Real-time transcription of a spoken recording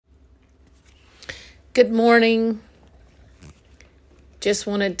Good morning. Just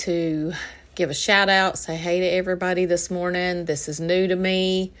wanted to give a shout out, say hey to everybody this morning. This is new to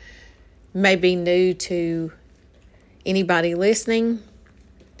me, maybe new to anybody listening.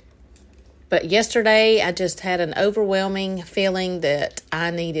 But yesterday I just had an overwhelming feeling that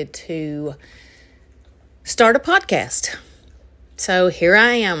I needed to start a podcast. So here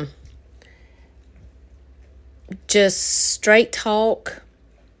I am. Just straight talk.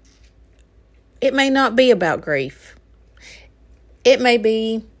 It may not be about grief. It may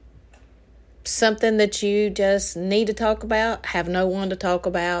be something that you just need to talk about, have no one to talk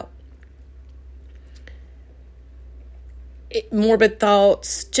about. Morbid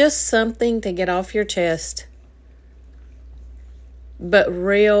thoughts, just something to get off your chest. But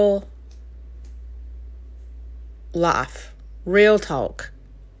real life, real talk.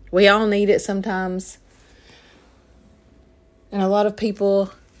 We all need it sometimes. And a lot of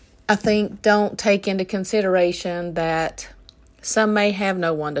people, I think, don't take into consideration that some may have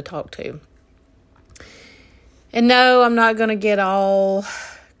no one to talk to. And no, I'm not going to get all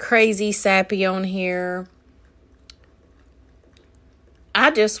crazy sappy on here.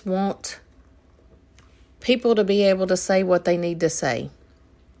 I just want people to be able to say what they need to say.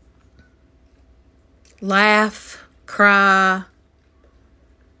 Laugh, cry,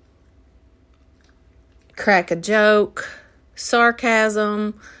 crack a joke,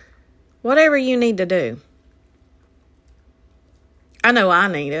 sarcasm, whatever you need to do. I know I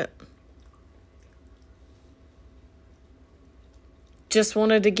need it. Just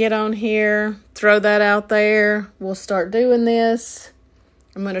wanted to get on here, throw that out there. We'll start doing this.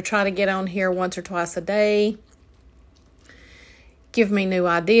 I'm going to try to get on here once or twice a day. Give me new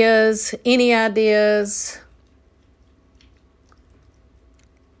ideas, any ideas,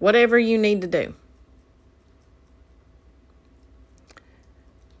 whatever you need to do.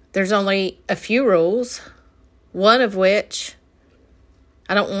 There's only a few rules, one of which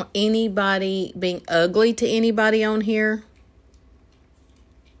I don't want anybody being ugly to anybody on here.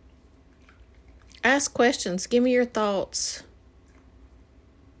 Ask questions. Give me your thoughts,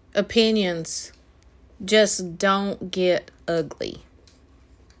 opinions. Just don't get ugly.